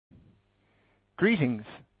Greetings,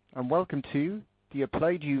 and welcome to the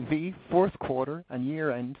Applied UV fourth quarter and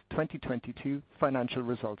year-end 2022 financial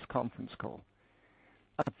results conference call.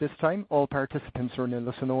 At this time, all participants are in a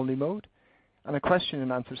listen-only mode, and a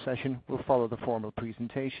question-and-answer session will follow the formal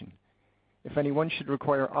presentation. If anyone should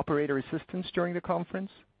require operator assistance during the conference,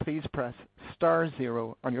 please press star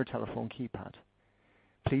zero on your telephone keypad.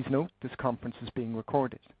 Please note this conference is being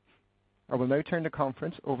recorded. I will now turn the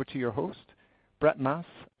conference over to your host, Brett Maas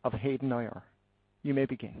of Hayden IR. You may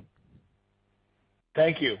begin.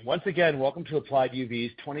 Thank you. Once again, welcome to Applied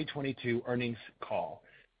UV's 2022 earnings call.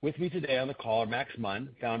 With me today on the call are Max Munn,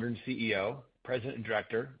 Founder and CEO, President and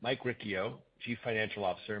Director, Mike Riccio, Chief Financial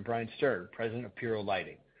Officer, and Brian Stern, President of Puro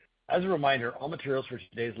Lighting. As a reminder, all materials for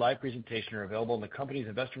today's live presentation are available on the company's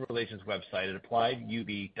investor relations website at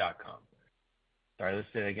applieduv.com. Sorry, let's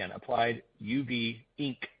say it again,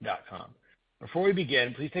 applieduvinc.com. Before we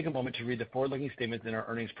begin, please take a moment to read the forward-looking statements in our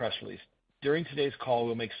earnings press release. During today's call,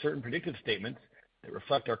 we'll make certain predictive statements that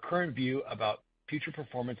reflect our current view about future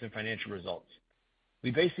performance and financial results. We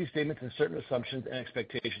base these statements on certain assumptions and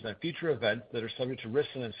expectations on future events that are subject to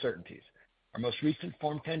risks and uncertainties. Our most recent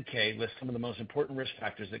Form 10-K lists some of the most important risk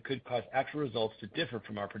factors that could cause actual results to differ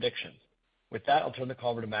from our predictions. With that, I'll turn the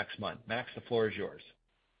call over to Max Munn. Max, the floor is yours.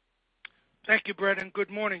 Thank you, Brett, and good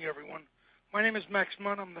morning, everyone. My name is Max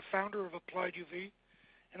Munn. I'm the founder of Applied UV,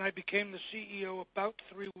 and I became the CEO about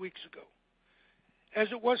 3 weeks ago. As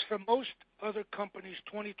it was for most other companies,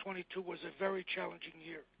 2022 was a very challenging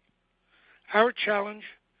year. Our challenge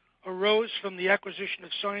arose from the acquisition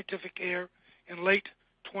of Scientific Air in late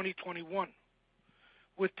 2021.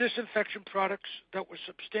 With disinfection products that were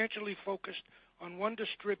substantially focused on one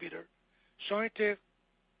distributor,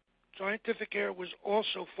 Scientific Air was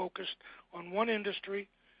also focused on one industry,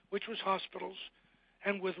 which was hospitals,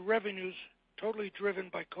 and with revenues totally driven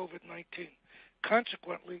by COVID-19.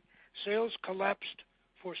 Consequently, sales collapsed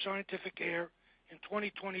for Scientific Air in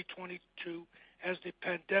 2022 as the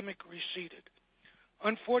pandemic receded.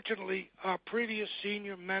 Unfortunately, our previous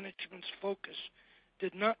senior management's focus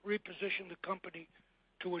did not reposition the company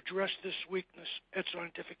to address this weakness at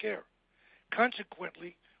Scientific Air.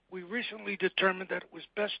 Consequently, we recently determined that it was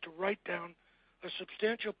best to write down a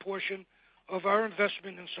substantial portion of our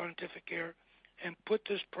investment in Scientific Air and put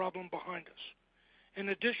this problem behind us. In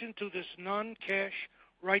addition to this non-cash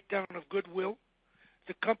write-down of goodwill,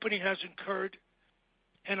 the company has incurred,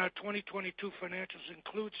 and our 2022 financials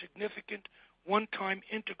include significant one-time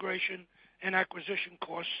integration and acquisition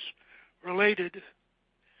costs related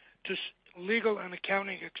to legal and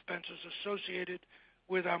accounting expenses associated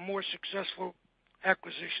with our more successful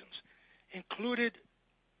acquisitions. Included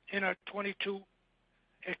in our 22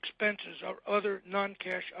 expenses are other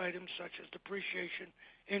non-cash items such as depreciation,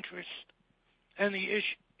 interest, and the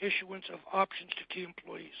issuance of options to key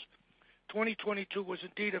employees. 2022 was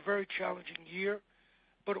indeed a very challenging year,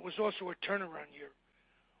 but it was also a turnaround year.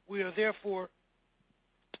 We are therefore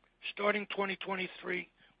starting 2023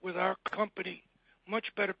 with our company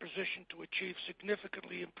much better positioned to achieve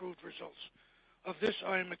significantly improved results. Of this,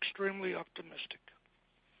 I am extremely optimistic.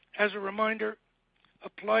 As a reminder,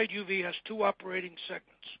 Applied UV has two operating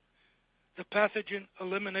segments: the pathogen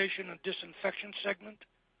elimination and disinfection segment,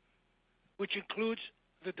 which includes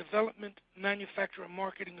the development, manufacture, and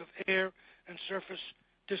marketing of air and surface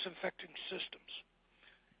disinfecting systems,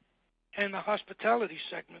 and the hospitality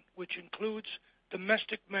segment, which includes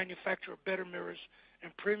domestic manufacture of better mirrors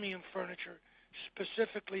and premium furniture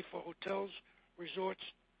specifically for hotels,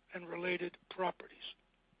 resorts, and related properties.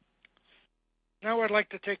 Now I'd like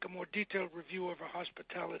to take a more detailed review of our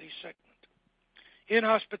hospitality segment. In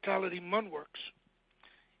hospitality, Munworks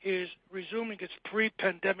is resuming its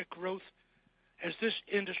pre-pandemic growth as this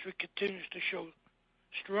industry continues to show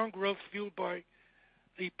strong growth fueled by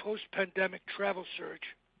the post-pandemic travel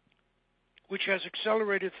surge, which has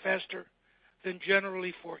accelerated faster than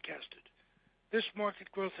generally forecasted. This market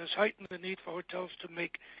growth has heightened the need for hotels to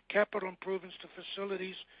make capital improvements to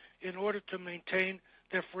facilities in order to maintain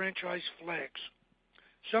their franchise flags,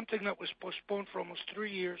 something that was postponed for almost 3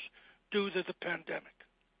 years due to the pandemic.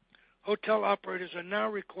 Hotel operators are now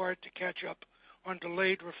required to catch up on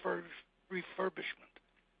delayed refurbishment.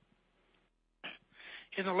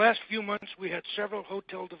 In the last few months, we had several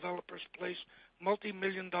hotel developers place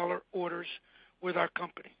multi-million-dollar orders with our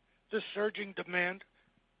company. This surging demand,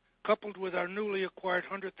 coupled with our newly acquired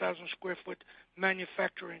 100,000 square foot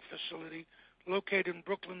manufacturing facility located in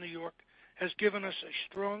Brooklyn, New York, has given us a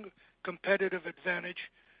strong competitive advantage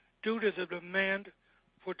due to the demand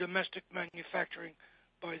for domestic manufacturing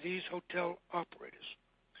by these hotel operators.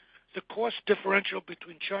 The cost differential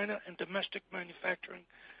between China and domestic manufacturing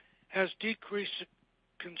has decreased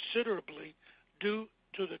considerably due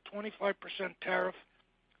to the 25% tariff,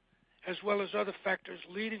 as well as other factors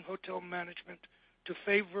leading hotel management to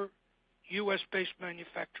favor U.S.-based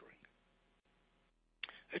manufacturing.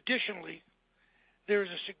 Additionally, there is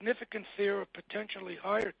a significant fear of potentially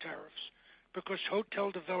higher tariffs because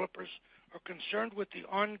hotel developers are concerned with the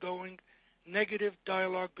ongoing negative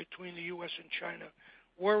dialogue between the U.S. and China,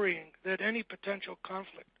 worrying that any potential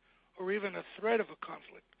conflict or even a threat of a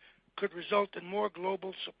conflict could result in more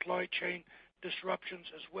global supply chain disruptions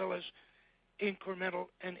as well as incremental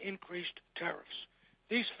and increased tariffs.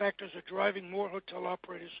 These factors are driving more hotel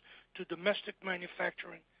operators to domestic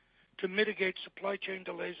manufacturing to mitigate supply chain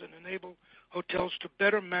delays and enable hotels to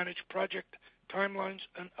better manage project timelines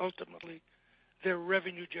and ultimately their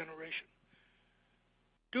revenue generation.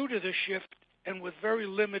 Due to this shift and with very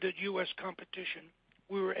limited U.S. competition,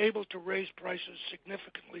 we were able to raise prices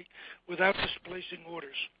significantly without displacing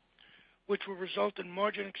orders, which will result in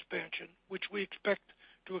margin expansion, which we expect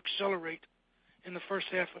to accelerate in the first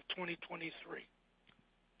half of 2023.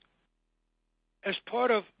 As part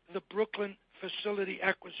of the Brooklyn facility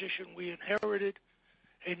acquisition, we inherited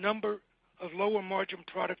a number of lower margin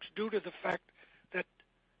products due to the fact that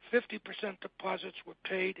 50% deposits were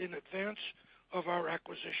paid in advance of our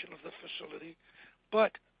acquisition of the facility,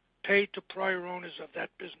 but paid to prior owners of that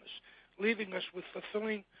business, leaving us with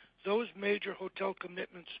fulfilling those major hotel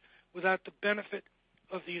commitments without the benefit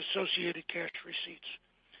of the associated cash receipts.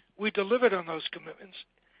 We delivered on those commitments,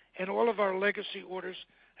 and all of our legacy orders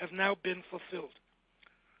have now been fulfilled.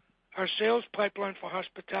 Our sales pipeline for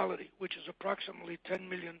hospitality, which is approximately $10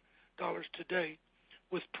 million today,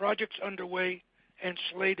 with projects underway and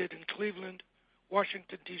slated in Cleveland,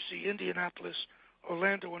 Washington, D.C., Indianapolis,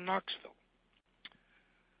 Orlando, and Knoxville.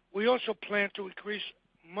 We also plan to increase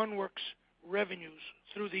MunWorks revenues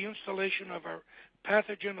through the installation of our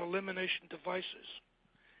pathogen elimination devices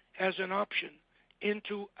as an option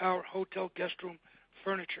into our hotel guest room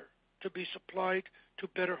furniture to be supplied to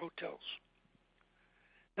better hotels.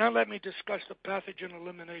 Now let me discuss the pathogen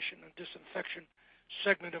elimination and disinfection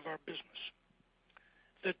segment of our business.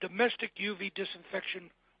 The domestic UV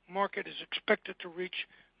disinfection market is expected to reach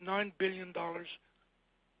 $9 billion in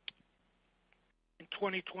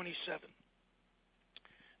 2027.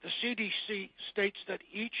 The CDC states that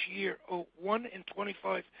each year, 1 in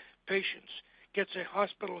 25 patients gets a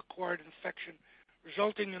hospital-acquired infection,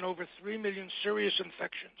 resulting in over 3 million serious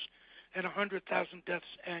infections and 100,000 deaths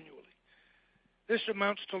annually. This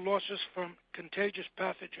amounts to losses from contagious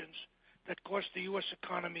pathogens that cost the U.S.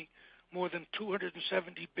 economy more than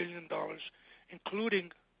 $270 billion,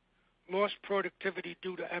 including lost productivity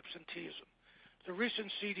due to absenteeism. The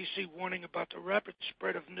recent CDC warning about the rapid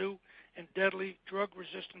spread of new and deadly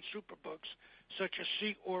drug-resistant superbugs, such as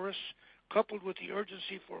C. auris, coupled with the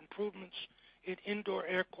urgency for improvements in indoor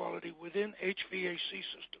air quality within HVAC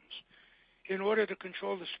systems, in order to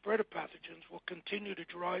control the spread of pathogens, will continue to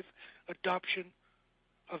drive adoption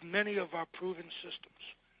of many of our proven systems.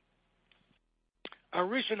 Our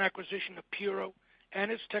recent acquisition of Puro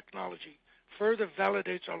and its technology further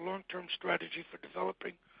validates our long-term strategy for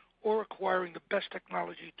developing or acquiring the best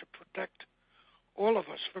technology to protect all of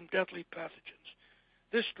us from deadly pathogens.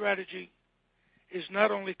 This strategy is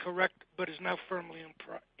not only correct, but is now firmly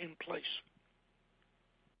in place.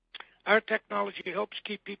 Our technology helps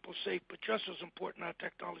keep people safe, but just as important, our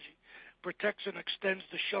technology protects and extends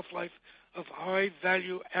the shelf life of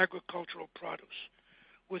high-value agricultural produce.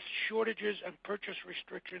 With shortages and purchase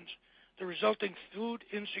restrictions, the resulting food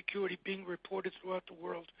insecurity being reported throughout the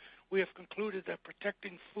world, we have concluded that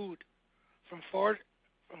protecting food from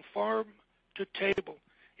farm to table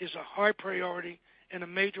is a high priority and a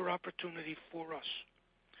major opportunity for us.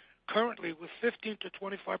 Currently, with 15 to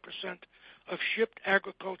 25% of shipped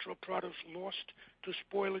agricultural produce lost to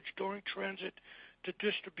spoilage during transit to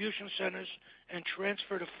distribution centers and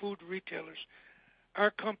transfer to food retailers,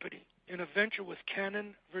 our company, in a venture with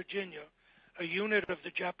Cannon, Virginia, a unit of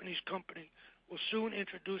the Japanese company, will soon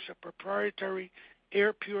introduce a proprietary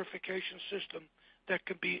air purification system that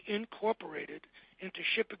can be incorporated into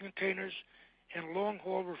shipping containers and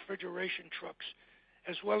long-haul refrigeration trucks,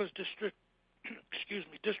 as well as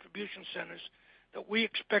distribution centers that we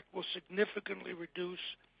expect will significantly reduce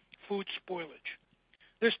food spoilage.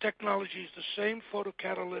 This technology is the same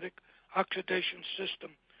photocatalytic oxidation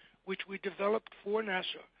system which we developed for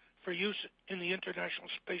NASA for use in the International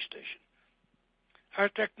Space Station. Our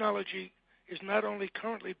technology is not only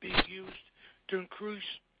currently being used to increase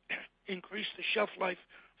the shelf life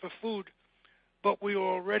for food, but we are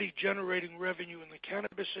already generating revenue in the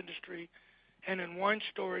cannabis industry and in wine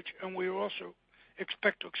storage, and we also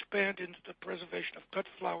expect to expand into the preservation of cut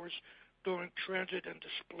flowers during transit and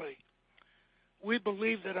display. We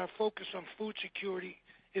believe that our focus on food security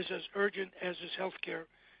is as urgent as is healthcare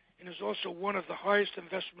and is also one of the highest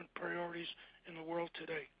investment priorities in the world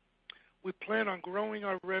today. We plan on growing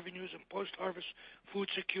our revenues in post-harvest food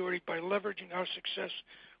security by leveraging our success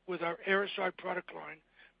with our Aeroside product line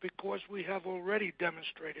because we have already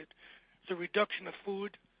demonstrated the reduction of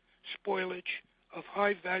food spoilage of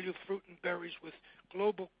high-value fruit and berries with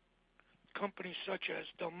global companies such as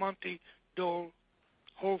Del Monte, Dole,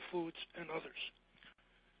 Whole Foods, and others.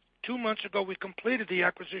 2 months ago, we completed the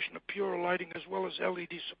acquisition of Pura Lighting as well as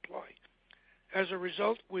LED Supply. As a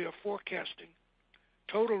result, we are forecasting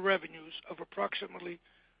total revenues of approximately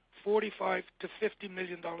 $45 to $50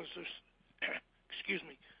 million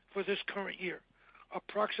for this current year,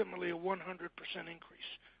 approximately a 100%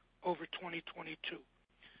 increase over 2022.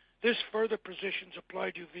 This further positions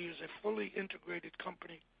Applied UV as a fully integrated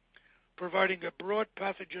company, providing a broad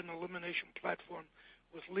pathogen elimination platform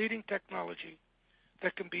with leading technology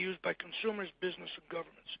that can be used by consumers, business, and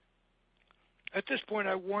governments. At this point,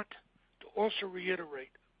 I want to also reiterate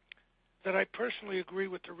that I personally agree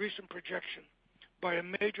with the recent projection by a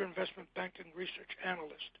major investment banking research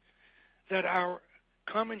analyst that our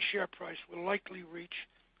common share price will likely reach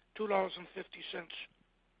 $2.50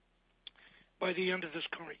 by the end of this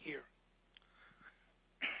current year.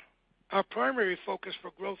 Our primary focus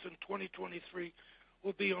for growth in 2023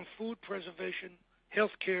 will be on food preservation,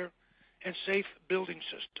 healthcare, and safe building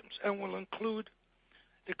systems, and will include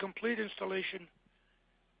the complete installation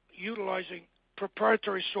utilizing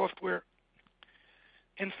proprietary software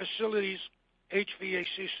in facilities HVAC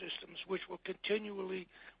systems, which will continually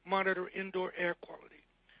monitor indoor air quality.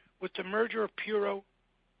 With the merger of Puro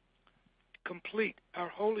complete, our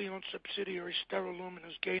wholly owned subsidiary Sterilumen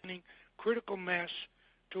is gaining critical mass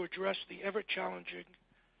to address the ever-challenging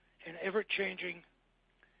and ever-changing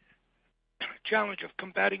challenge of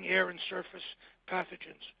combating air and surface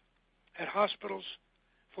pathogens at hospitals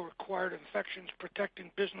for acquired infections, protecting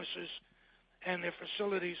businesses and their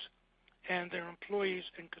facilities and their employees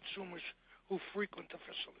and consumers who frequent the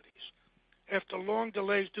facilities. After long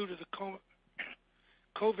delays due to the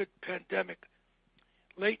COVID pandemic,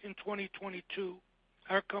 late in 2022,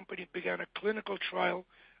 our company began a clinical trial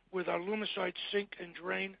with our Lumicide sink and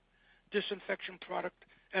drain disinfection product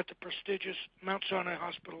at the prestigious Mount Sinai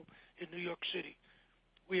Hospital in New York City.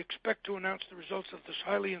 We expect to announce the results of this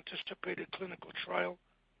highly anticipated clinical trial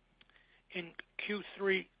in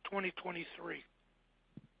Q3 2023.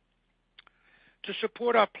 To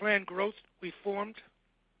support our planned growth, we formed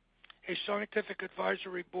a scientific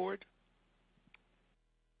advisory board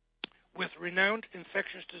with renowned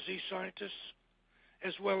infectious disease scientists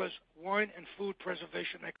as well as wine and food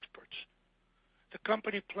preservation experts. The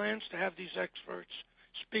company plans to have these experts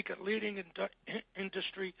speak at leading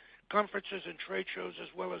industry conferences and trade shows, as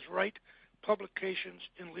well as write publications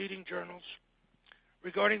in leading journals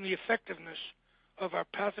regarding the effectiveness of our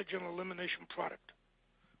pathogen elimination product.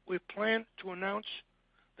 We plan to announce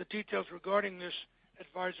the details regarding this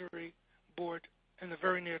advisory board in the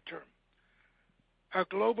very near term. Our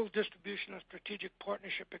global distribution and strategic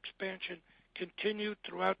partnership expansion continued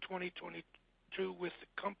throughout 2022, with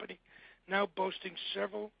the company now boasting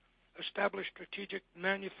several established strategic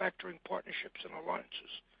manufacturing partnerships and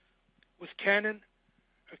alliances with Canon,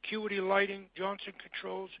 Acuity Lighting, Johnson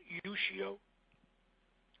Controls, Ushio,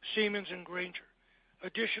 Siemens, and Grainger.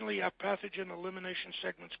 Additionally, our pathogen elimination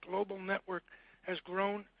segment's global network has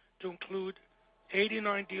grown to include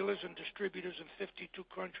 89 dealers and distributors in 52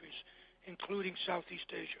 countries, including Southeast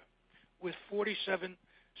Asia, with 47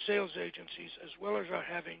 sales agencies, as well as our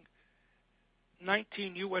having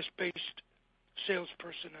 19 U.S.-based sales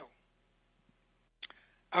personnel.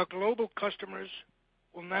 Our global customers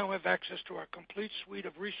will now have access to our complete suite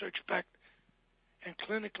of research-backed and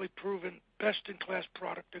clinically proven best-in-class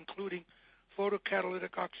product, including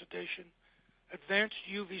photocatalytic oxidation, advanced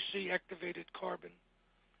UVC activated carbon,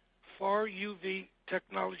 far UV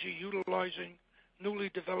technology utilizing newly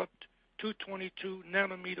developed 222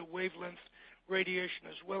 nanometer wavelength radiation,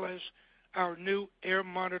 as well as our new air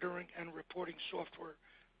monitoring and reporting software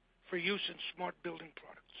for use in smart building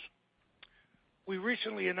products. We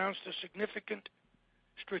recently announced a significant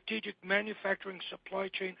strategic manufacturing supply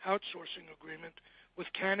chain outsourcing agreement with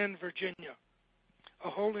Canon Virginia, a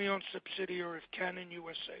wholly owned subsidiary of Canon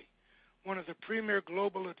USA, one of the premier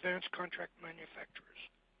global advanced contract manufacturers.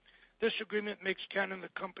 This agreement makes Canon the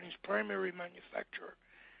company's primary manufacturer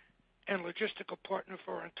and logistical partner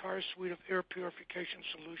for our entire suite of air purification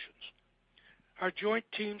solutions. Our joint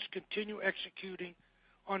teams continue executing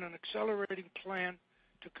on an accelerating plan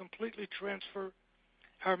to completely transfer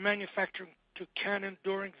our manufacturing to Canon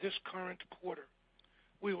during this current quarter.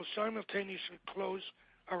 we will simultaneously close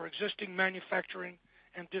our existing manufacturing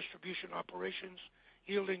and distribution operations,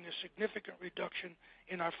 yielding a significant reduction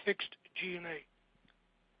in our fixed G&A.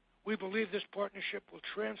 We believe this partnership will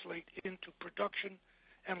translate into production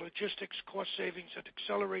and logistics cost savings that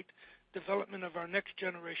accelerate development of our next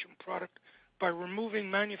generation product by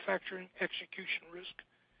removing manufacturing execution risk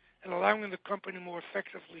and allowing the company to more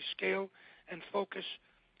effectively scale and focus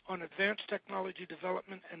on advanced technology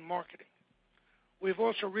development and marketing. We've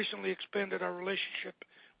also recently expanded our relationship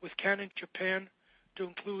with Canon Japan to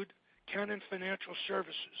include Canon Financial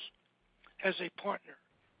Services as a partner,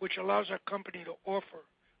 which allows our company to offer,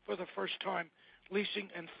 for the first time, leasing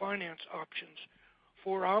and finance options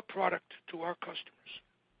for our product to our customers.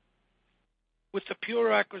 With the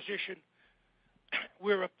Puro acquisition,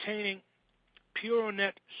 we're obtaining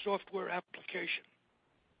PuroNet software application,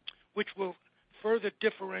 which will further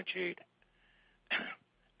differentiate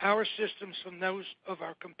our systems from those of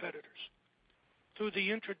our competitors. Through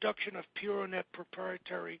the introduction of PuroNet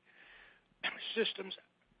proprietary systems,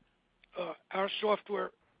 our software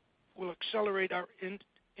will accelerate our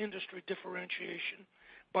industry differentiation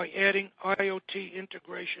by adding IoT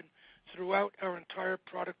integration throughout our entire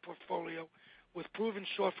product portfolio with proven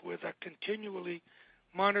software that continually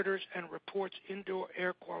monitors and reports indoor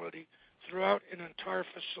air quality throughout an entire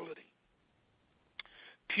facility.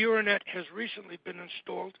 PuroNet has recently been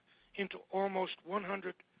installed into almost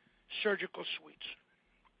 100 surgical suites.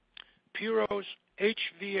 Puro's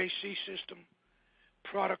HVAC system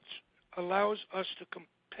products allows us to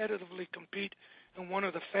competitively compete in one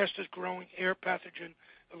of the fastest growing air pathogen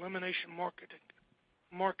elimination markets,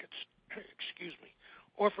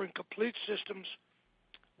 offering complete systems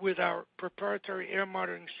with our proprietary air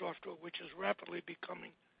monitoring software, which is rapidly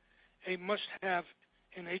becoming a must-have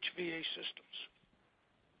in HVAC systems.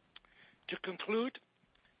 To conclude,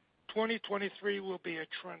 2023 will be a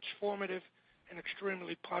transformative and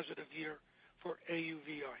extremely positive year for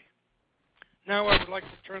AUVI. Now I would like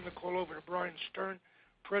to turn the call over to Brian Stern,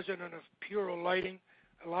 President of Puro Lighting,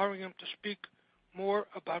 allowing him to speak more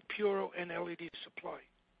about Puro and LED supply.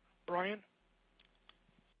 Brian?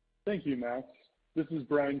 Thank you, Max. This is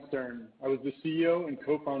Brian Stern. I was the CEO and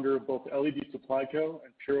co-founder of both LED Supply Co.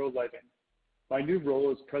 and Puro Lighting. My new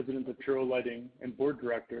role as President of Puro Lighting and Board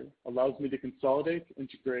Director allows me to consolidate,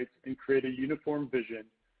 integrate, and create a uniform vision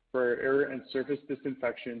for our air and surface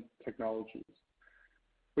disinfection technologies,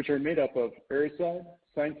 which are made up of Airocide,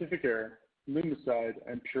 Scientific Air, Lumicide,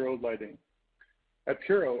 and Puro Lighting. At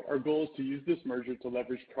Puro, our goal is to use this merger to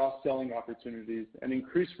leverage cross-selling opportunities and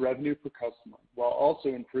increase revenue per customer, while also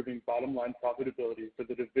improving bottom-line profitability for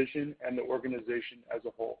the division and the organization as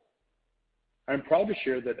a whole. I'm proud to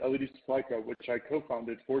share that LED Supply Co., which I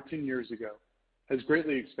co-founded 14 years ago, has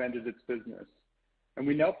greatly expanded its business, and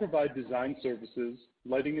we now provide design services,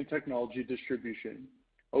 lighting and technology distribution,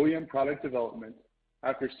 OEM product development,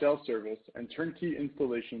 after-sales service, and turnkey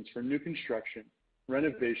installations for new construction,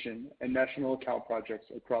 renovation, and national account projects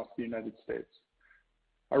across the United States.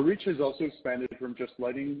 Our reach has also expanded from just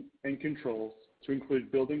lighting and controls to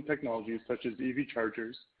include building technologies such as EV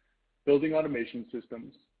chargers, building automation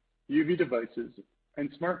systems, UV devices, and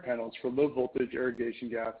smart panels for low-voltage irrigation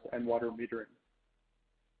gas and water metering.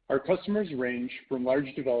 Our customers range from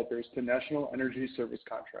large developers to national energy service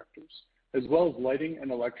contractors, as well as lighting and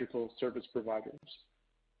electrical service providers.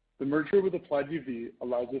 The merger with Applied UV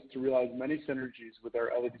allows us to realize many synergies with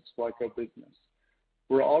our LED Supply Co. business.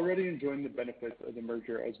 We're already enjoying the benefits of the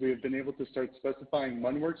merger as we have been able to start specifying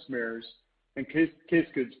Munworks mirrors and case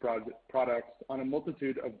goods products on a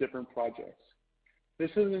multitude of different projects.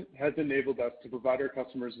 This has enabled us to provide our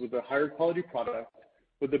customers with a higher quality product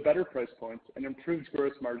with a better price points and improved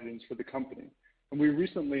gross margins for the company. And we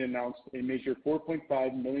recently announced a major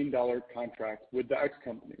 $4.5 million contract with the X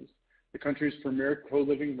Companies, the country's premier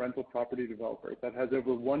co-living rental property developer that has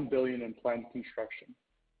over $1 billion in planned construction.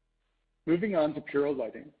 Moving on to Puro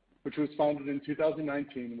Lighting, which was founded in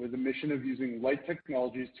 2019 with a mission of using light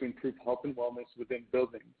technologies to improve health and wellness within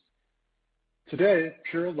buildings. Today,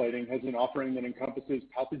 Puro Lighting has an offering that encompasses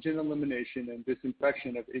pathogen elimination and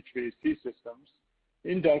disinfection of HVAC systems,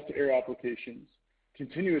 in-duct air applications,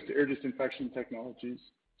 continuous air disinfection technologies,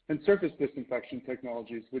 and surface disinfection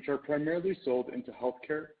technologies, which are primarily sold into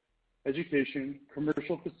healthcare, education,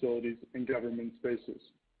 commercial facilities, and government spaces.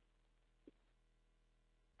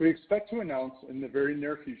 We expect to announce in the very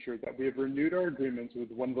near future that we have renewed our agreements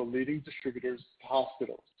with one of the leading distributors to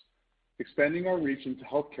hospitals, expanding our reach into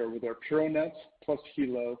healthcare with our PuroNet plus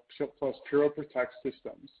Hilo plus Puro Protect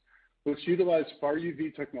systems, which utilize far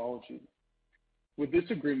UV technology. With this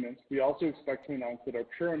agreement, we also expect to announce that our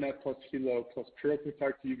PuroNet plus Hilo plus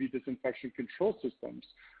PuroProtect UV disinfection control systems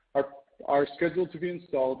are scheduled to be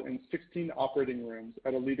installed in 16 operating rooms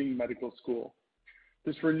at a leading medical school.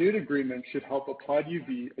 This renewed agreement should help Applied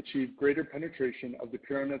UV achieve greater penetration of the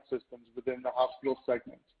PuroNet systems within the hospital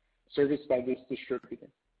segment, serviced by this distributor.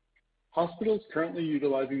 Hospitals currently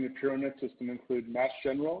utilizing the PuroNet system include Mass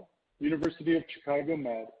General, University of Chicago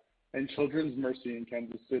Med, and Children's Mercy in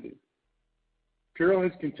Kansas City. Puro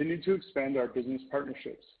has continued to expand our business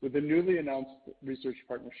partnerships with a newly announced research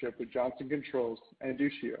partnership with Johnson Controls and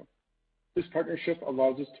Duccio. This partnership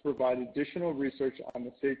allows us to provide additional research on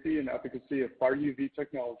the safety and efficacy of far UV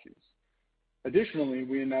technologies. Additionally,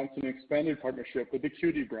 we announced an expanded partnership with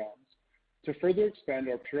Acuity Brands to further expand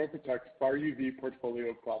our PuroProtect far UV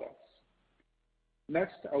portfolio of products.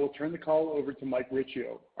 Next, I will turn the call over to Mike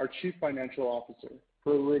Riccio, our Chief Financial Officer,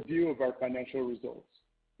 for a review of our financial results.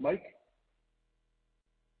 Mike?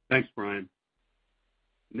 Thanks, Brian.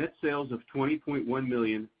 Net sales of $20.1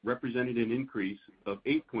 million represented an increase of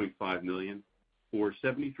 $8.5 million, or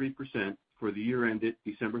 73%, for the year ended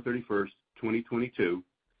December 31st, 2022,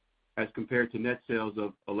 as compared to net sales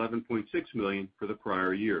of $11.6 million for the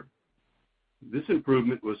prior year. This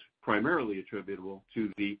improvement was primarily attributable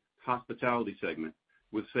to the hospitality segment,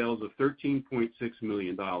 with sales of $13.6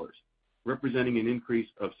 million, representing an increase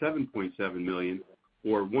of $7.7 million,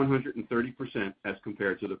 or 130% as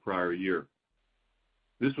compared to the prior year.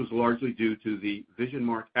 This was largely due to the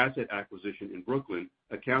VisionMark asset acquisition in Brooklyn,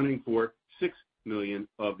 accounting for $6 million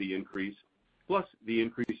of the increase, plus the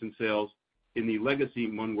increase in sales in the legacy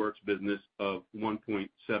MunWorks business of $1.7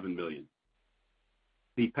 million.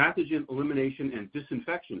 The pathogen elimination and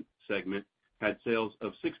disinfection segment had sales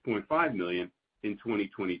of $6.5 million in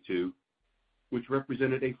 2022, which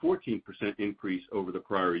represented a 14% increase over the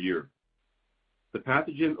prior year. The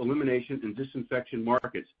pathogen elimination and disinfection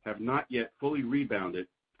markets have not yet fully rebounded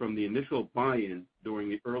from the initial buy-in during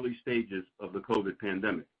the early stages of the COVID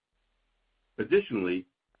pandemic. Additionally,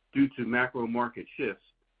 due to macro market shifts,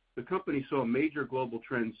 the company saw major global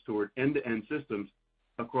trends toward end-to-end systems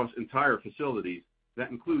across entire facilities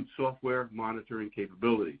that include software monitoring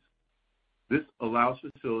capabilities. This allows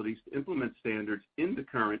facilities to implement standards in the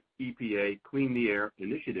current EPA Clean the Air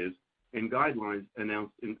initiatives and guidelines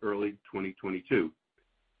announced in early 2022.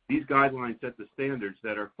 These guidelines set the standards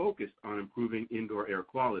that are focused on improving indoor air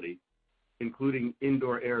quality, including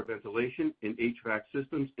indoor air ventilation and HVAC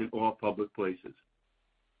systems in all public places.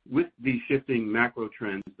 With these shifting macro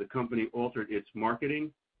trends, the company altered its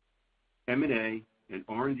marketing, M&A, and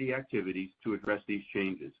R&D activities to address these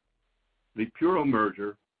changes. The Puro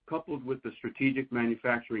merger, coupled with the strategic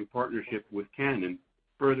manufacturing partnership with Canon,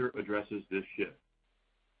 further addresses this shift.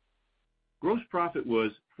 Gross profit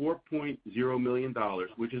was $4.0 million,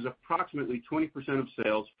 which is approximately 20% of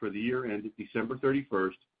sales for the year ended December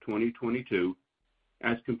 31st, 2022,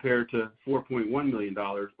 as compared to $4.1 million,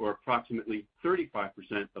 or approximately 35%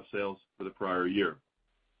 of sales for the prior year.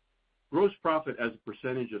 Gross profit as a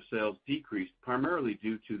percentage of sales decreased primarily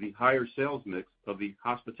due to the higher sales mix of the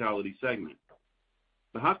hospitality segment.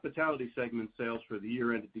 The hospitality segment sales for the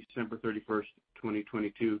year ended December 31st,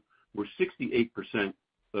 2022 were 68%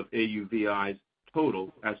 of AUVI's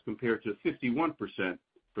total as compared to 51%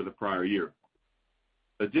 for the prior year.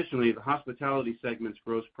 Additionally, the hospitality segment's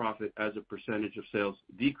gross profit as a percentage of sales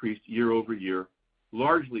decreased year over year,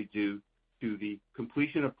 largely due to the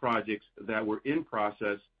completion of projects that were in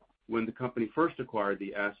process when the company first acquired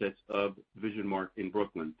the assets of VisionMark in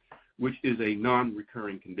Brooklyn, which is a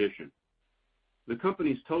non-recurring condition. The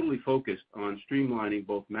company is totally focused on streamlining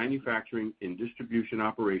both manufacturing and distribution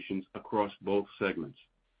operations across both segments.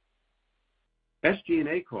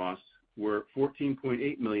 SG&A costs were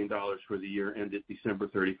 $14.8 million for the year ended December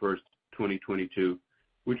 31st, 2022,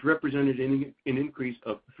 which represented an increase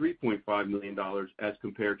of $3.5 million as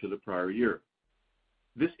compared to the prior year.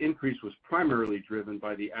 This increase was primarily driven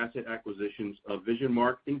by the asset acquisitions of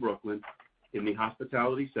VisionMark in Brooklyn in the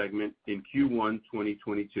hospitality segment in Q1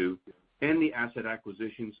 2022 and the asset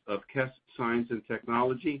acquisitions of Kess Science and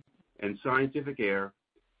Technology and Scientific Air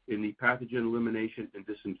in the pathogen elimination and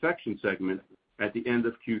disinfection segment at the end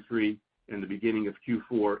of Q3 and the beginning of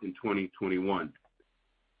Q4 in 2021.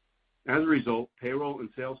 As a result, payroll and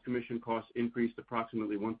sales commission costs increased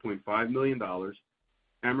approximately $1.5 million,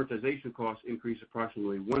 amortization costs increased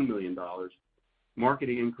approximately $1 million,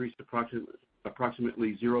 marketing increased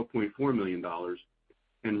approximately $0.4 million,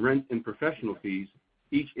 and rent and professional fees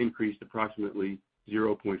each increased approximately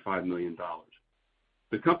 $0.5 million.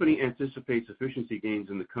 The company anticipates efficiency gains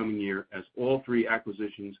in the coming year as all three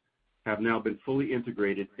acquisitions have now been fully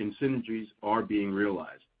integrated and synergies are being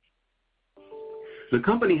realized. The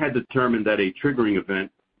company had determined that a triggering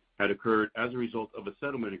event had occurred as a result of a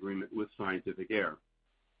settlement agreement with Scientific Air.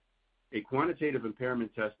 A quantitative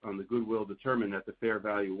impairment test on the goodwill determined that the fair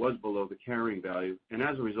value was below the carrying value, and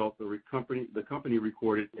as a result, the company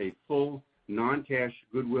recorded a full non-cash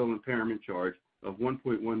goodwill impairment charge of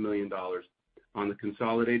 $1.1 million on the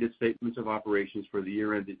consolidated statements of operations for the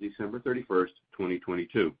year ended December 31st,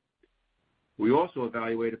 2022. We also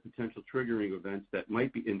evaluated potential triggering events that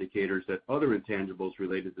might be indicators that other intangibles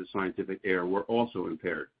related to Scientific Air were also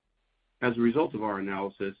impaired. As a result of our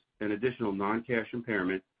analysis, an additional non-cash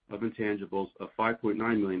impairment of intangibles of $5.9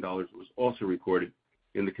 million was also recorded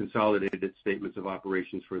in the consolidated statements of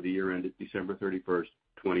operations for the year ended December 31st,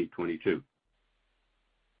 2022.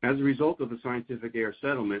 As a result of the Scientific Air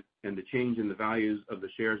settlement and the change in the values of the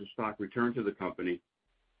shares of stock returned to the company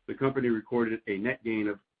recorded a net gain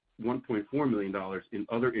of $1.4 million in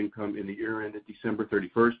other income in the year ended December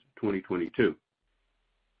 31st, 2022.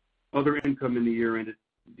 Other income in the year ended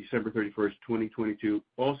December 31st, 2022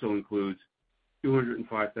 also includes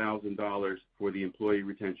 $205,000 for the employee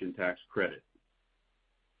retention tax credit.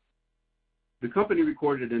 The company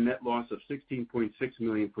recorded a net loss of $16.6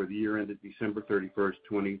 million for the year ended December 31st,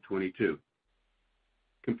 2022,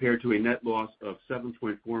 compared to a net loss of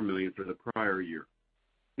 $7.4 million for the prior year.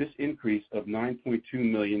 This increase of $9.2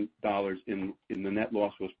 million in the net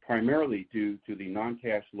loss was primarily due to the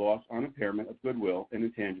non-cash loss on impairment of goodwill and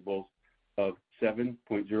intangibles of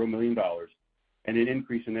 $7.0 million and an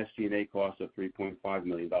increase in SG&A costs of $3.5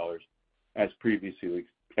 million, as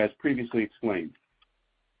previously explained.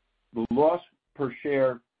 The loss per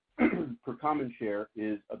share, per common share,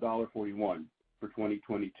 is $1.41 for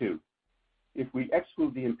 2022. If we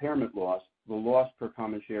exclude the impairment loss, the loss per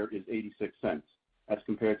common share is 86 cents, as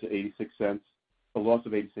compared to 86 cents, a loss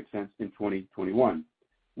of 86 cents in 2021,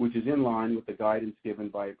 which is in line with the guidance given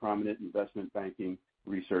by a prominent investment banking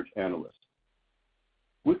research analyst.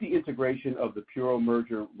 With the integration of the Puro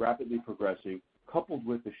merger rapidly progressing, coupled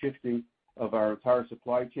with the shifting of our entire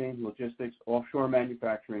supply chain, logistics, offshore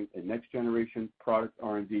manufacturing, and next-generation product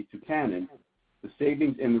R&D to Canon, the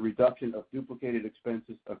savings and the reduction of duplicated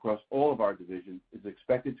expenses across all of our divisions is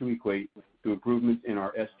expected to equate to improvements in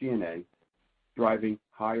our SG&A, driving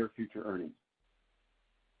higher future earnings.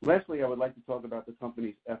 Lastly, I would like to talk about the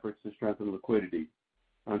company's efforts to strengthen liquidity.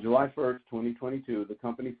 On July 1st, 2022, the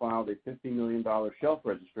company filed a $50 million shelf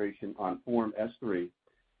registration on Form S-3,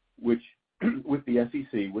 with the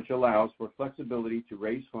SEC, which allows for flexibility to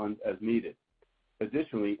raise funds as needed.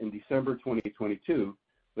 Additionally, in December 2022,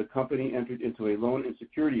 the company entered into a loan and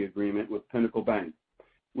security agreement with Pinnacle Bank,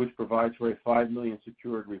 which provides for a $5 million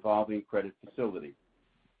secured revolving credit facility.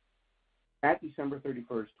 At December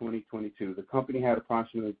 31st, 2022, the company had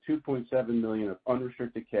approximately $2.7 million of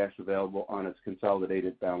unrestricted cash available on its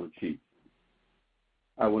consolidated balance sheet.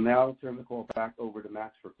 I will now turn the call back over to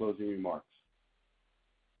Max for closing remarks.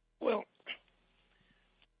 Well,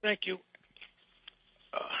 thank you.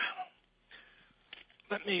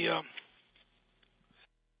 Let me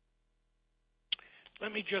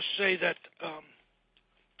just say that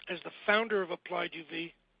as the founder of Applied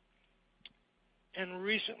UV and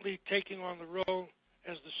recently taking on the role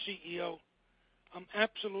as the CEO, I'm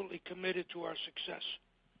absolutely committed to our success.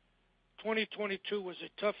 2022 was a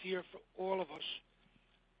tough year for all of us,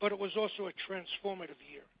 but it was also a transformative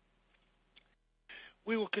year.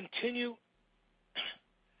 We will continue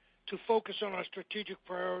to focus on our strategic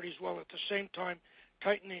priorities while at the same time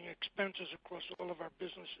tightening expenses across all of our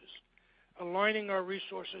businesses, aligning our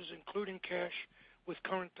resources, including cash, with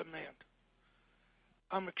current demand.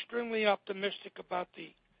 I'm extremely optimistic about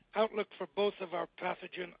the outlook for both of our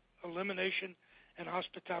pathogen elimination and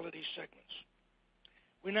hospitality segments.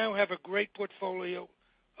 We now have a great portfolio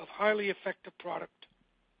of highly effective product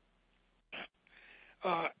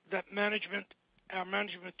that our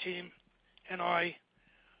management team and I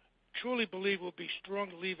truly believe will be strong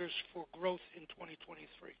levers for growth in 2023.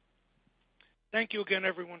 Thank you again,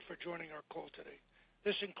 everyone, for joining our call today.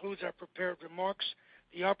 This includes our prepared remarks.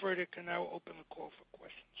 The operator can now open the call for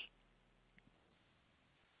questions.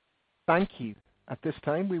 Thank you. At this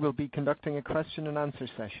time, we will be conducting a question and answer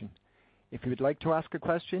session. If you would like to ask a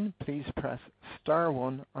question, please press star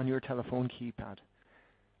one on your telephone keypad.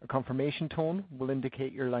 A confirmation tone will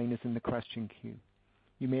indicate your line is in the question queue.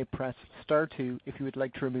 You may press star two if you would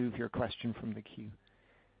like to remove your question from the queue.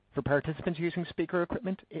 For participants using speaker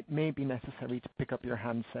equipment, it may be necessary to pick up your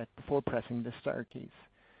handset before pressing the star keys.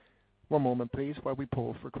 One moment, please, while we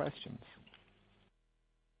poll for questions.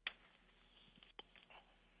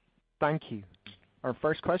 Thank you. Our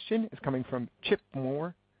first question is coming from Chip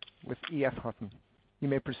Moore with EF Hutton. You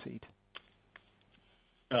may proceed.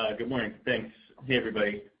 Good morning. Thanks. Hey,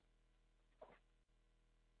 everybody.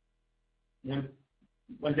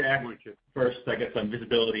 Want to ask first, I guess, on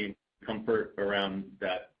visibility and comfort around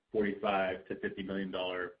that $45 to $50 million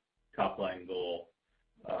top-line goal.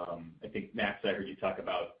 I think, Max, I heard you talk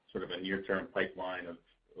about sort of a near-term pipeline of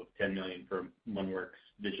 $10 million for MunWorks,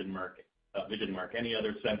 VisionMark. Any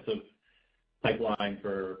other sense of pipeline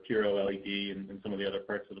for Puro LED and some of the other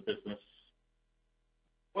parts of the business?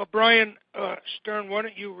 Well, Brian Stern, why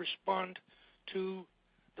don't you respond to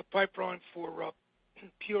the pipeline for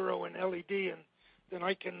Puro and LED, and then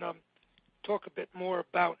I can talk a bit more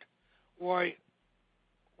about why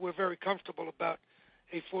we're very comfortable about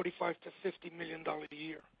a $45 to $50 million a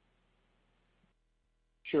year.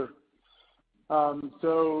 Sure.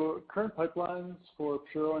 So current pipelines for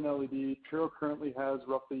Puro and LED. Puro currently has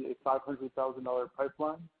roughly a $500,000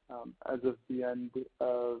 pipeline as of the end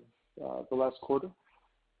of the last quarter,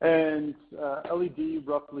 and LED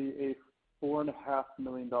roughly a $4.5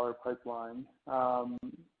 million pipeline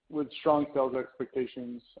with strong sales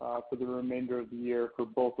expectations for the remainder of the year for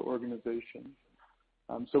both organizations.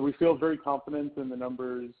 So we feel very confident in the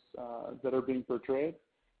numbers that are being portrayed,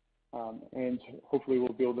 and hopefully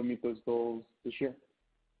we'll be able to meet those goals this year.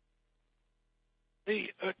 The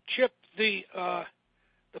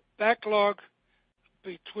the backlog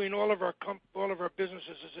between all of our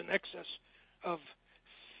businesses is in excess of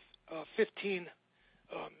 15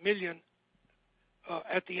 million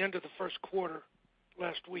at the end of the first quarter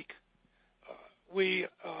last week. We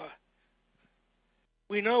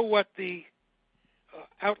know what the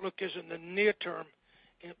outlook is in the near term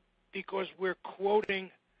because we're quoting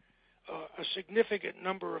a significant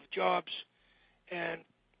number of jobs, and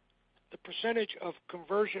the percentage of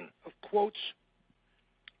conversion of quotes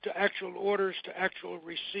to actual orders to actual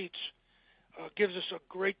receipts gives us a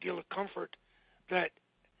great deal of comfort that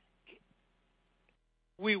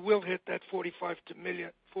we will hit that 45 to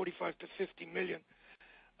 50 million,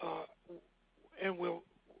 and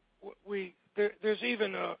there's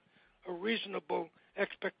even a reasonable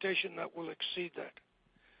expectation that we'll exceed that.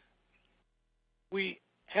 We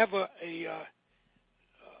have we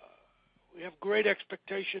have great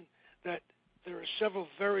expectation that there are several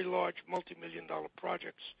very large multi-million-dollar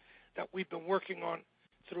projects that we've been working on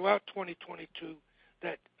throughout 2022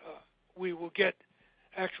 that we will get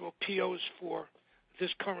actual POs for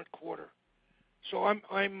this current quarter. So I'm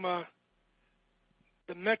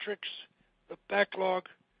the metrics, the backlog,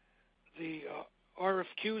 the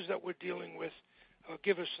RFQs that we're dealing with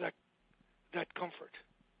give us that comfort.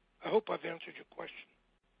 I hope I've answered your question.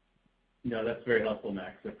 No, that's very helpful,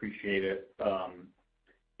 Max. I appreciate it.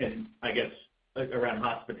 And I guess around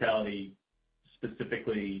hospitality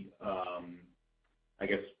specifically, I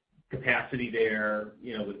guess capacity there,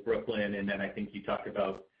 with Brooklyn, and then I think you talked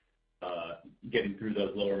about getting through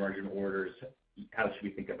those lower margin orders. How should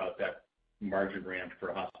we think about that margin ramp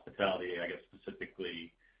for hospitality, I guess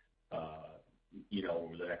specifically,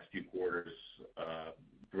 over the next few quarters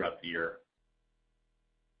throughout the year?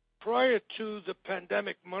 Prior to the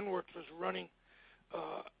pandemic, MunWorks was running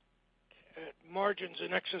at margins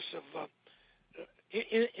in excess of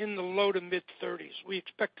in the low to mid 30s. We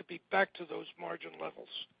expect to be back to those margin levels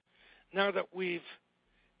now that we've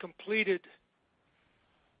completed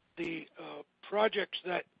the projects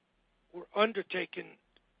that were undertaken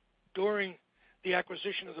during the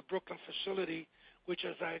acquisition of the Brooklyn facility, which,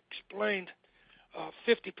 as I explained,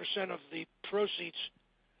 50% of the proceeds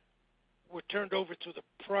were turned over to the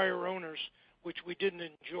prior owners, which we didn't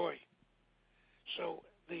enjoy. So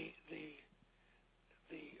the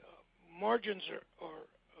margins are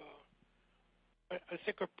I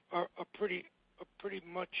think are pretty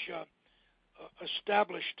much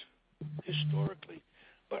established historically.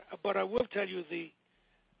 But I will tell you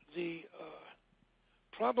the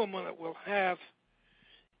problem that we'll have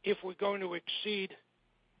if we're going to exceed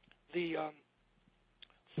the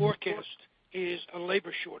forecast is a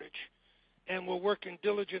labor shortage, and we're working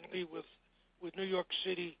diligently with New York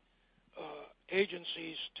City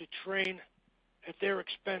agencies to train at their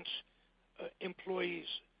expense employees.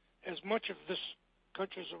 As much of this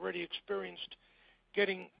country has already experienced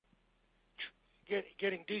getting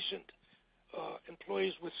decent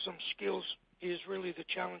employees with some skills is really the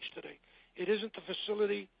challenge today. It isn't the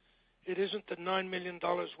facility, it isn't the $9 million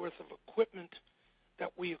worth of equipment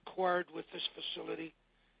that we acquired with this facility.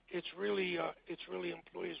 It's really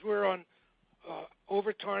employees. We're on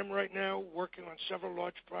overtime right now, working on several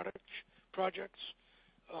large projects.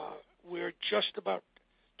 We're just about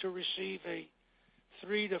to receive a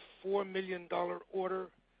 $3 to $4 million order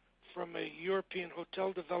from a European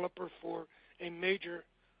hotel developer for a major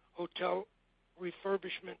hotel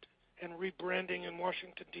refurbishment and rebranding in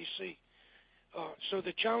Washington, D.C. So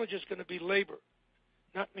the challenge is going to be labor,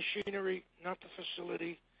 not machinery, not the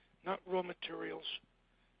facility, not raw materials.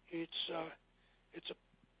 It's a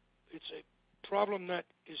problem that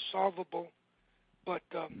is solvable, but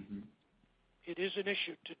it is an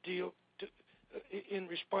issue to deal to, in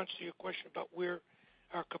response to your question about where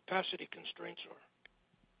our capacity constraints are.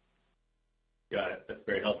 Got it. That's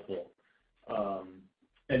very helpful.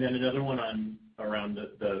 And then another one around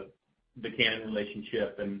the Canon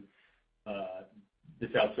relationship and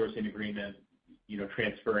this outsourcing agreement,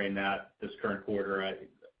 transferring that this current quarter, right?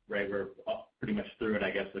 We're pretty much through it,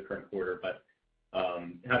 I guess, the current quarter, but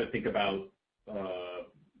how to think about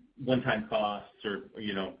one-time costs or,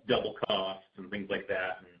 double costs and things like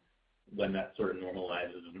that, and when that sort of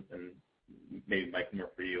normalizes, and maybe, Mike, more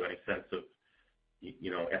for you, any sense of,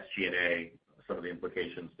 SG&A, some of the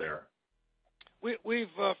implications there? We've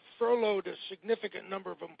furloughed a significant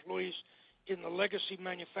number of employees in the legacy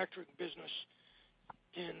manufacturing business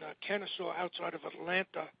in Kennesaw, outside of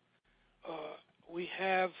Atlanta. We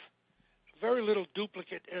have very little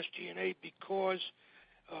duplicate SG&A because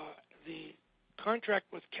the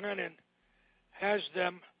contract with Canon has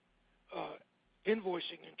them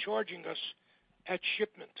invoicing and charging us at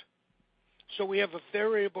shipment. So we have a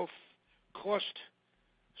variable cost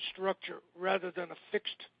structure rather than a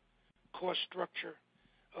fixed cost structure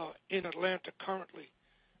in Atlanta currently.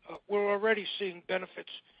 We're already seeing benefits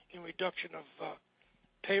in reduction of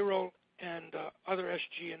payroll and other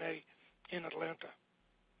SG&A in Atlanta.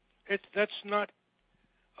 That's not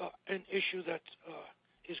an issue that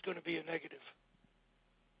is going to be a negative.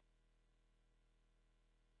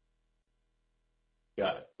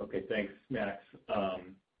 Got it. Okay, thanks, Max.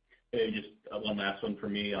 Just one last one for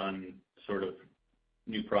me on sort of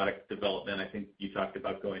new product development. I think you talked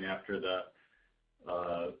about going after the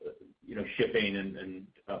shipping and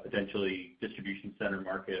potentially distribution center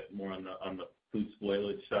market more on the food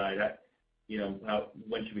spoilage side.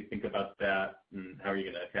 When should we think about that, and how are you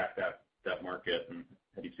going to attack that market, and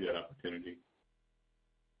how do you see that opportunity?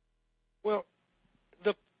 Well,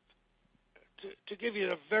 to give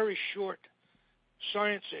you a very short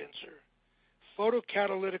science answer,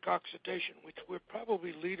 photocatalytic oxidation, which we're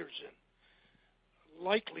probably leaders in,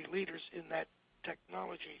 likely leaders in that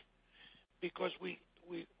technology, because we've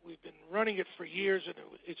been running it for years, and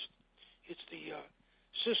it's the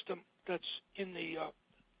system that's in the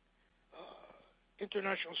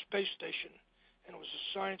International Space Station, and it was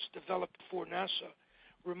a science developed for NASA,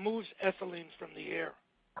 removes ethylene from the air.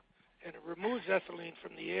 And it removes ethylene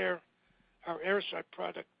from the air, our Airocide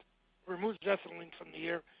product removes ethylene from the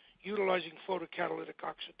air utilizing photocatalytic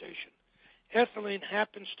oxidation. Ethylene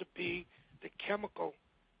happens to be the chemical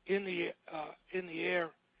in the air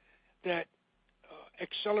that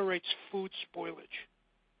accelerates food spoilage.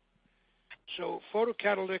 So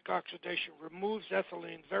photocatalytic oxidation removes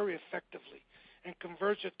ethylene very effectively and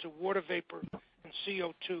converts it to water vapor and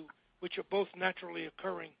CO2, which are both naturally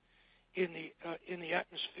occurring in the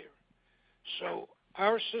atmosphere. So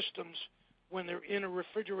our systems, when they're in a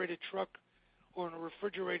refrigerated truck or in a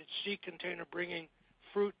refrigerated sea container bringing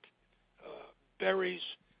fruit, berries,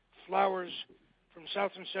 flowers from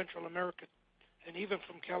South and Central America, and even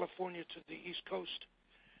from California to the East Coast,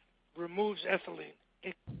 removes ethylene.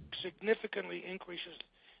 It significantly increases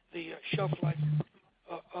the shelf life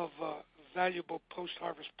of valuable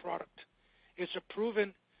post-harvest product. It's a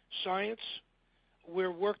proven science.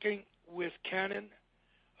 We're working with Canon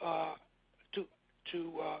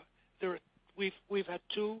we've had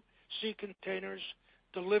 2 sea containers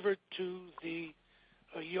delivered to the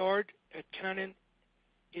yard at Canon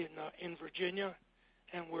in Virginia,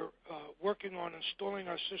 and we're working on installing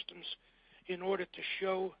our systems in order to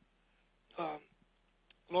show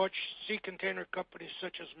large sea container companies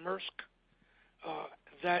such as Maersk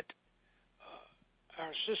that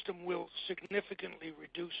our system will significantly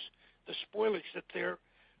reduce the spoilage that they're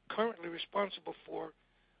currently responsible for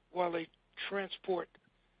while they transport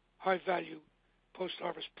high-value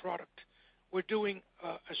post-harvest product. We're doing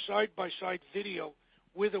a side-by-side video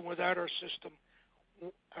with and without our system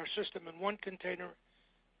in one container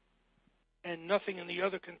and nothing in the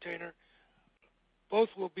other container. Both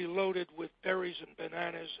will be loaded with berries and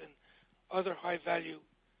bananas and other high-value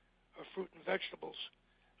fruit and vegetables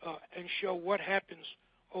and show what happens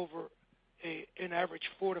over an average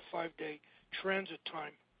 4 to 5 day transit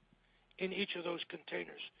time in each of those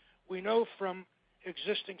containers. We know from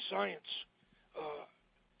existing science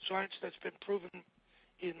that's been proven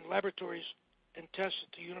in laboratories and tests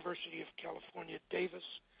at the University of California, Davis,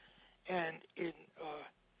 and in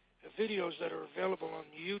videos that are available on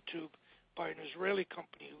YouTube by an Israeli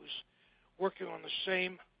company who's working on the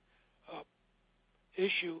same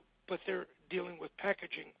issue but they're dealing with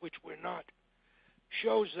packaging, which we're not,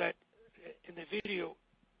 shows that in the video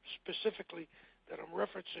specifically that I'm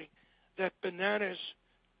referencing, that bananas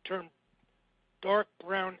turn dark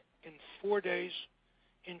brown in 4 days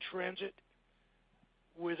in transit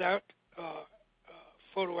without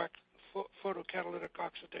photocatalytic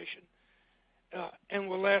oxidation, and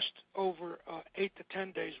will last over 8 to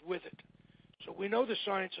 10 days with it. So we know the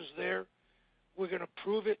science is there. We're going to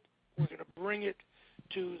prove it. We're going to bring it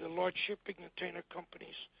to the large shipping container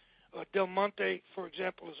companies. Del Monte, for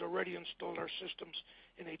example, has already installed our systems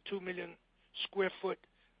in a 2 million square foot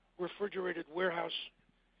refrigerated warehouse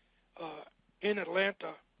in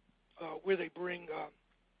Atlanta, where they bring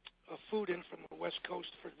food in from the West Coast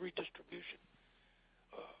for redistribution.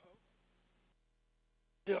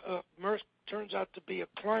 Maersk turns out to be a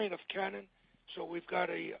client of Canon, so we've got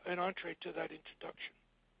an entree to that introduction.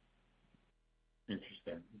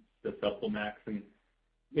 Interesting. That's helpful, Max. And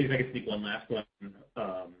maybe if I could sneak one last one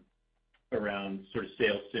around sort of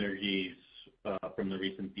sales synergies from the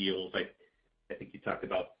recent deals. I think you talked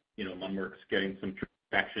about, MunWorks getting some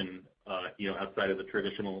traction, outside of the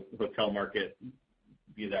traditional hotel market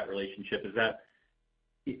via that relationship.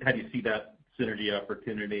 How do you see that synergy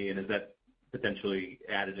opportunity, and is that potentially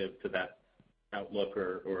additive to that outlook,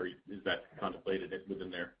 or is that contemplated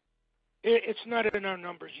within there? It's not in our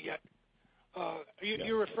numbers yet.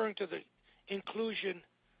 You're referring to the inclusion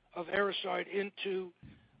of Aeroside into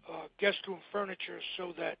guest room furniture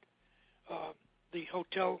so that the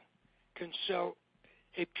hotel can sell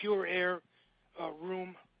a pure air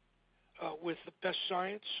room with the best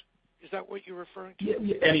science. Is that what you're referring to?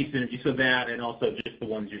 Yeah, any synergy. So that, and also just the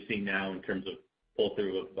ones you're seeing now in terms of pull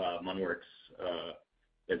through of MunWorks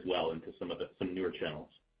as well into some newer channels.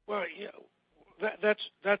 Well, yeah,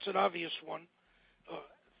 that's an obvious one.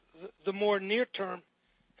 The more near term,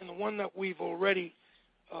 and the one that we've already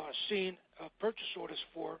seen purchase orders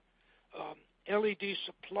for, LED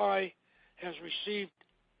Supply has received,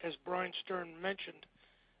 as Brian Stern mentioned,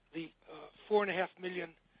 the $4.5 million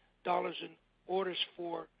in orders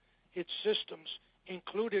for its systems.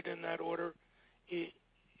 Included in that order is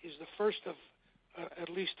the first of at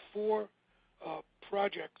least 4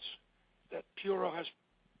 projects that Puro has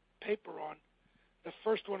paper on. The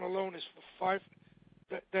first one alone is for 5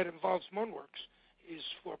 that involves MunWorks, is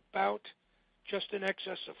for about just in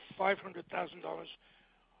excess of $500,000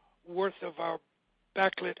 worth of our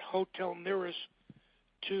backlit hotel mirrors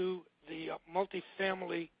to the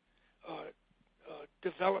multifamily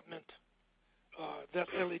development that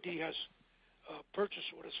LED has purchase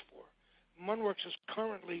orders for. MunWorks is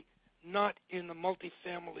currently not in the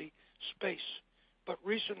multifamily space, but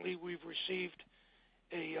recently we've received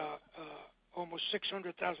a almost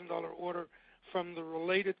 $600,000 order from the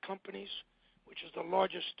Related Companies, which is the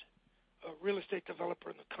largest real estate developer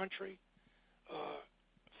in the country,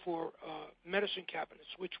 for medicine cabinets,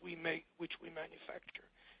 which we manufacture.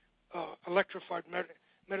 Electrified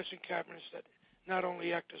medicine cabinets that not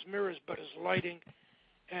only act as mirrors but as lighting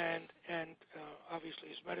and obviously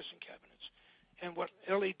as medicine cabinets. And what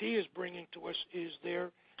LED is bringing to us is their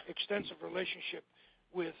extensive relationship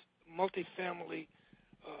with multifamily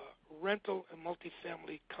rental and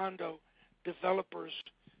multifamily condo developers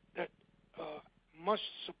that must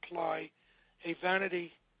supply a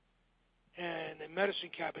vanity and a medicine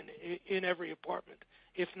cabinet in every apartment,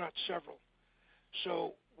 if not several.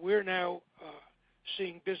 So we're now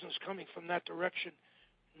seeing business coming from that direction,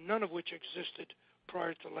 none of which existed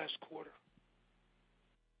prior to last quarter.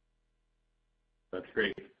 That's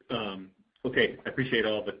great. Okay, I appreciate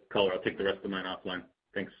all the color. I'll take the rest of mine offline.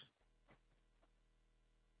 Thanks.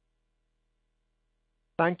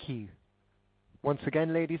 Thank you. Once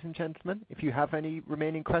again, ladies and gentlemen, if you have any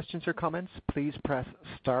remaining questions or comments, please press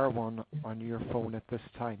star 1 on your phone at this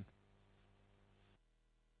time.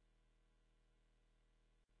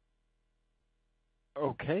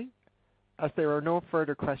 Okay. As there are no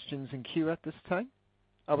further questions in queue at this time,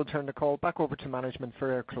 I will turn the call back over to management for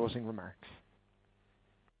their closing remarks.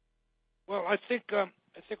 Well, I think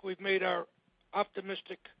we've made our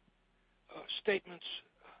optimistic statements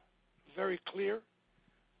very clear.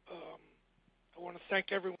 I want to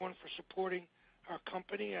thank everyone for supporting our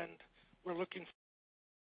company, and we're looking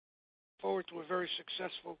forward to a very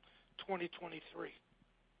successful 2023.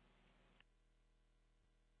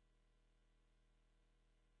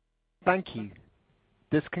 Thank you.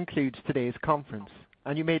 This concludes today's conference,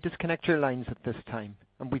 and you may disconnect your lines at this time,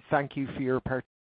 and we thank you for your participation.